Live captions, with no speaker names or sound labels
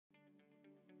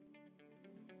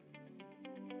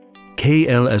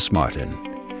KLS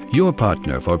Martin, your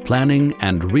partner for planning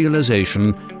and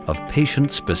realization of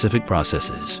patient-specific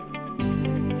processes.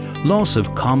 Loss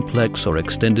of complex or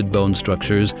extended bone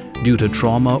structures due to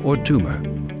trauma or tumor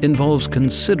involves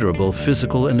considerable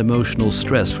physical and emotional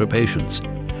stress for patients,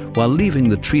 while leaving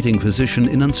the treating physician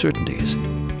in uncertainties.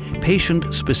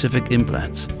 Patient-specific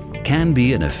implants can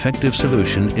be an effective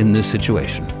solution in this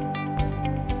situation.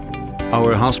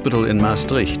 Our hospital in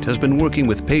Maastricht has been working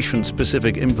with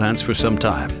patient-specific implants for some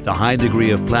time. The high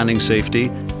degree of planning safety,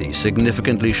 the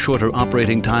significantly shorter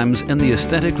operating times, and the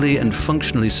aesthetically and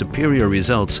functionally superior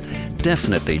results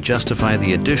definitely justify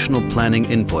the additional planning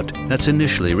input that's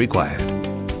initially required.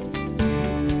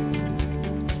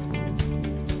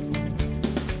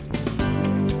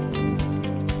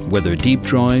 Whether deep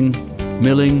drawing,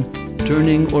 milling,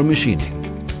 turning, or machining,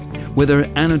 whether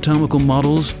anatomical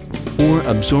models or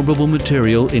absorbable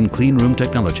material in cleanroom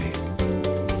technology,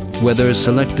 whether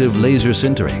selective laser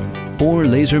sintering or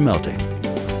laser melting,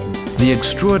 the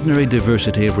extraordinary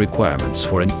diversity of requirements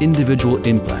for an individual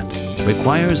implant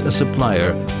requires a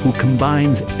supplier who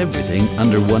combines everything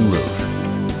under one roof.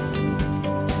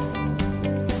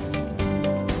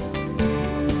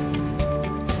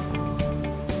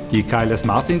 The KLS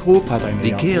Martin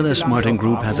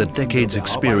Group has a decade's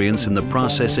experience in the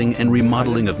processing and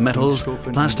remodeling of metals,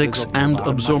 plastics, and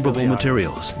absorbable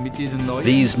materials.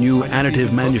 These new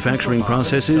additive manufacturing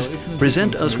processes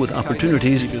present us with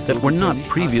opportunities that were not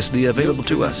previously available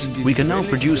to us. We can now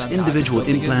produce individual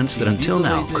implants that until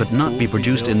now could not be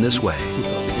produced in this way.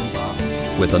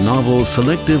 With a novel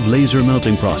selective laser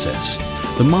melting process,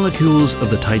 the molecules of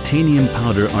the titanium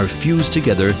powder are fused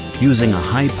together using a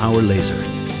high-power laser.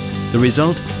 The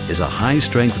result is a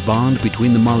high-strength bond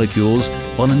between the molecules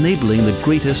while enabling the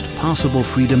greatest possible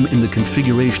freedom in the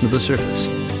configuration of the surface.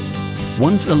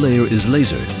 Once a layer is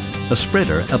lasered, a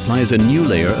spreader applies a new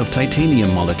layer of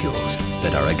titanium molecules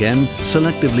that are again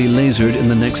selectively lasered in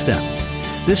the next step.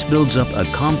 This builds up a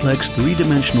complex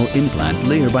three-dimensional implant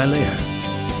layer by layer.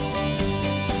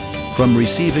 From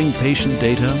receiving patient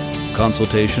data,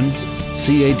 consultation,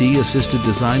 CAD-assisted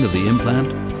design of the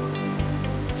implant,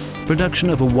 production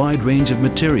of a wide range of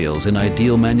materials in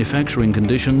ideal manufacturing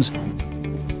conditions,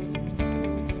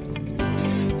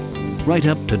 right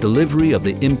up to delivery of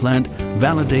the implant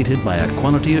validated by a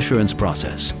quality assurance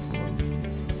process.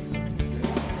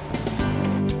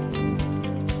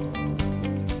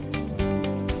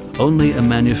 Only a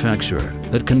manufacturer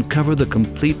that can cover the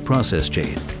complete process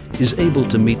chain is able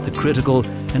to meet the critical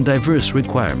and diverse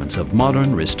requirements of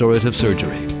modern restorative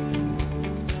surgery.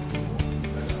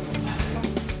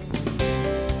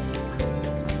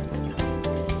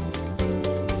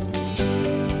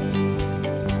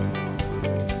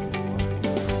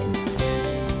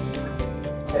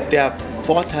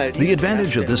 The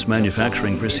advantage of this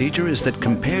manufacturing procedure is that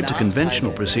compared to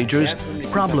conventional procedures,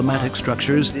 problematic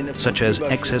structures such as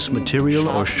excess material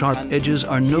or sharp edges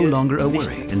are no longer a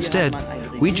worry. Instead,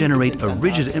 we generate a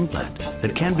rigid implant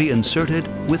that can be inserted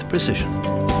with precision.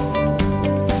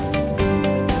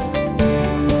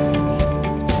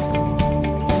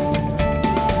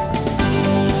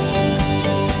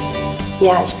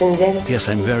 Yes,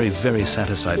 I'm very, very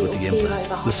satisfied with the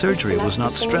implant. The surgery was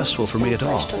not stressful for me at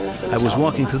all. I was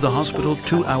walking through the hospital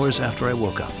 2 hours after I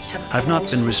woke up. I've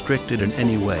not been restricted in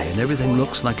any way, and everything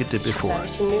looks like it did before.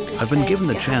 I've been given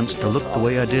the chance to look the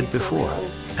way I did before,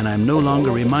 and I'm no longer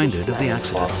reminded of the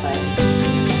accident.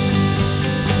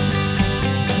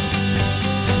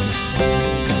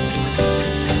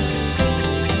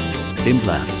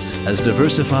 Implants, as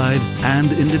diversified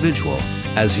and individual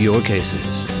as your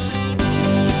cases.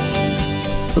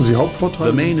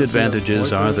 The main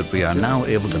advantages are that we are now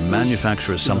able to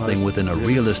manufacture something within a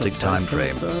realistic time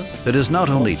frame that is not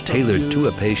only tailored to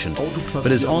a patient,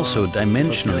 but is also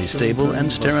dimensionally stable and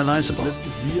sterilizable,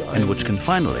 and which can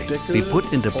finally be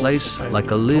put into place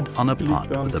like a lid on a pot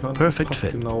with a perfect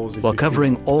fit, while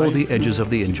covering all the edges of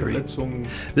the injury.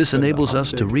 This enables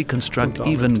us to reconstruct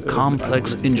even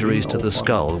complex injuries to the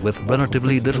skull with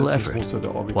relatively little effort,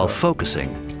 while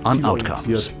focusing on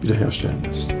outcomes.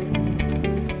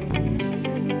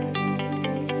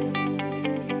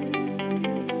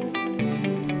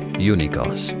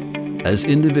 Unicos, as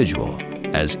individual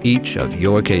as each of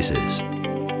your cases.